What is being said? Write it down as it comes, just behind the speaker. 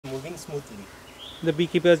smoothly. The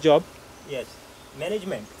beekeeper's job? Yes,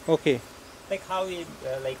 management. Okay. Like how we,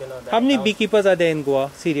 How many beekeepers are there in Goa?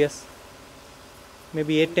 Serious?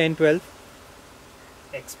 Maybe 8, 10, 12?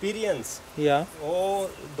 experience. Yeah. Oh,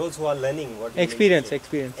 those who are learning what you Experience, mean to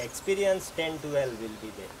say. experience. Experience 10, 12 will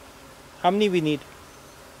be there. How many we need?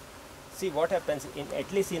 See what happens in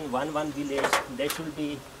at least in one village there should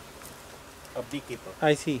be a beekeeper.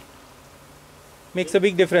 I see. Makes a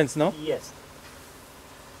big difference, no? Yes.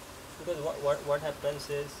 Because what happens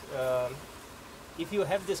is if you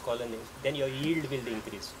have this colonies, then your yield will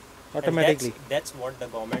increase. Automatically. And that's what the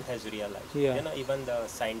government has realized. Yeah. You know, even the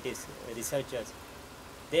scientists, researchers,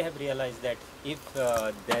 they have realized that if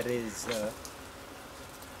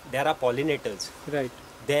there are pollinators, Right.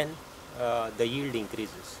 then the yield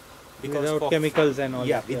increases. Because Without chemicals and all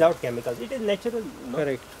that. without chemicals. It is natural. No?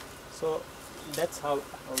 Correct. So that's how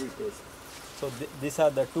it is. So these are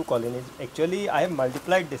the two colonies. Actually, I have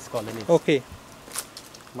multiplied this colony. Okay.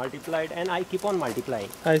 Multiplied, and I keep on multiplying.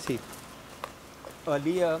 I see.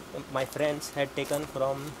 Earlier, my friends had taken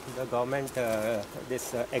from the government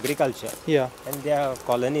this agriculture. Yeah. And their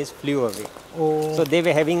colonies flew away. Oh. So they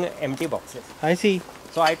were having empty boxes. I see.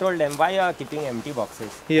 So I told them, why are you keeping empty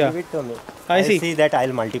boxes? Yeah. Give it to me. I see. See that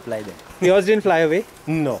I'll multiply them. Yours didn't fly away?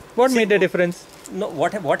 No. What made the difference? No.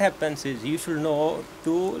 What happens is you should know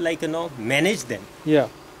to manage them. Yeah.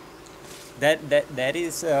 That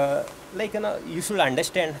is you should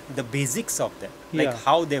understand the basics of them, like Yeah.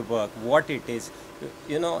 how they work, what it is,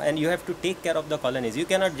 and you have to take care of the colonies. You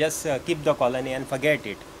cannot just keep the colony and forget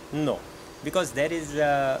it. No, because there is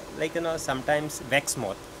sometimes wax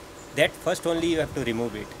moth. That first only you have to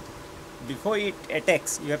remove it. Before it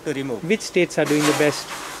attacks, you have to remove. Which states are doing the best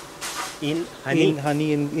In honey, in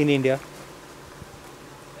honey in India?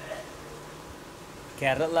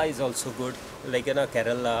 Kerala is also good.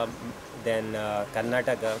 Kerala, then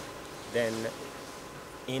Karnataka, then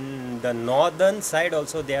in the northern side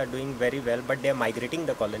also they are doing very well, but they are migrating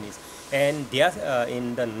the colonies. And they are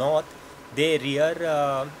in the north they rear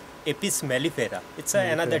Apis mellifera. It's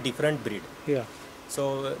another different breed. Yeah.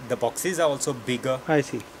 So the boxes are also bigger. I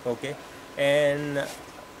see. Okay, and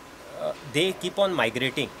they keep on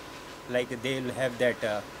migrating. Like they'll have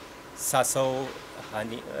that saso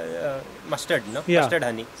honey, mustard, no? Yeah. Mustard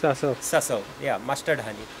honey. Saso. Yeah, mustard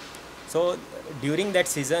honey. So during that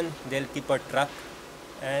season, they'll keep a truck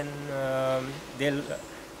and they'll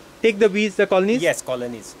Take the bees, the colonies? yes,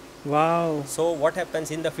 colonies. Wow. So what happens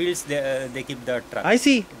in the fields? They keep the truck. I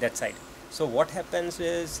see. That side. So what happens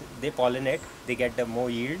is they pollinate, they get the more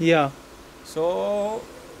yield. Yeah. So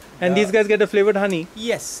And these guys get a flavored honey?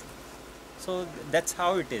 yes. So that's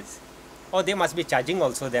how it is. Or they must be charging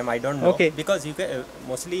also them, I don't know. Okay. Because you can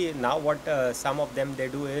mostly now what some of them they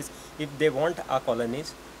do is if they want our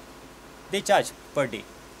colonies, they charge per day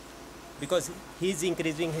because he is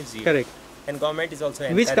increasing his yield. Correct. And government is also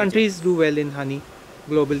encouraging. Which countries do well in honey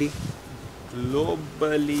globally?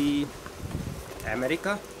 Globally,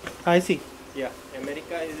 America. I see. Yeah,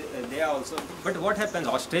 America is they are also. But what happens?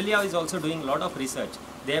 Australia is also doing a lot of research.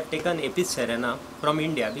 They have taken Apis serena from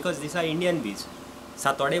India because these are Indian bees.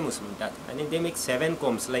 Satode musmuntat, and they make 7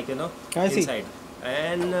 combs I see. inside.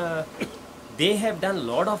 And they have done a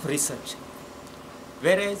lot of research.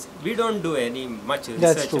 Whereas we don't do any much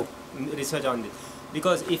That's true. research on this.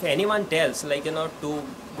 Because if anyone tells to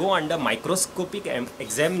go under microscopic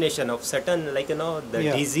examination of certain the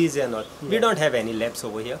Yeah. disease and all, we don't have any labs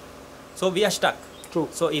over here. So we are stuck. True.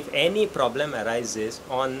 So if any problem arises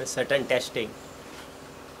on certain testing,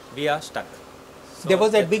 we are stuck. So There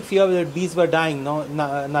was that big fear that bees were dying, no?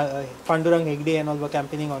 Pandurang Hegde and all were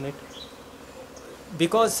campaigning on it.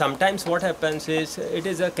 Because sometimes what happens is it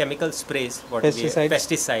is a chemical sprays,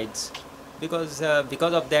 pesticides. Because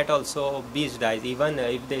of that also bees dies. Even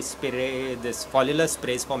if they spray this foliar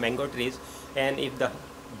sprays for mango trees, and if the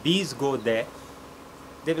bees go there,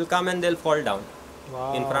 they will come and they'll fall down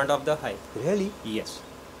in front of the hive. Really? Yes.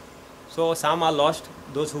 So some are lost.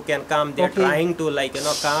 Those who can come, they're trying to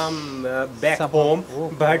come back home,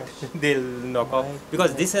 but they'll knock off.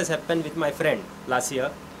 Because this has happened with my friend last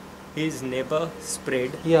year. His neighbor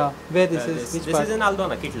sprayed. Yeah. Where this is? This is in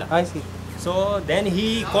Aldona, Kitla. I see. So then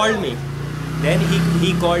he called me.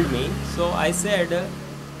 He called me. So I said,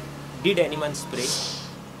 did anyone spray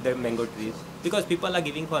the mango trees? Because people are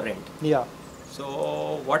giving for rent. Yeah.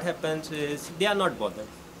 So what happens is they are not bothered.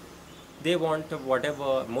 They want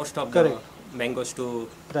whatever most of Correct. the mangoes to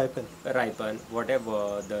ripen,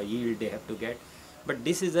 whatever the yield they have to get. But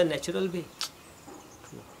this is a natural way.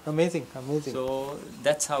 Amazing. So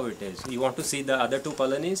that's how it is. You want to see the other 2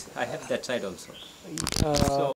 colonies? I have that side also. So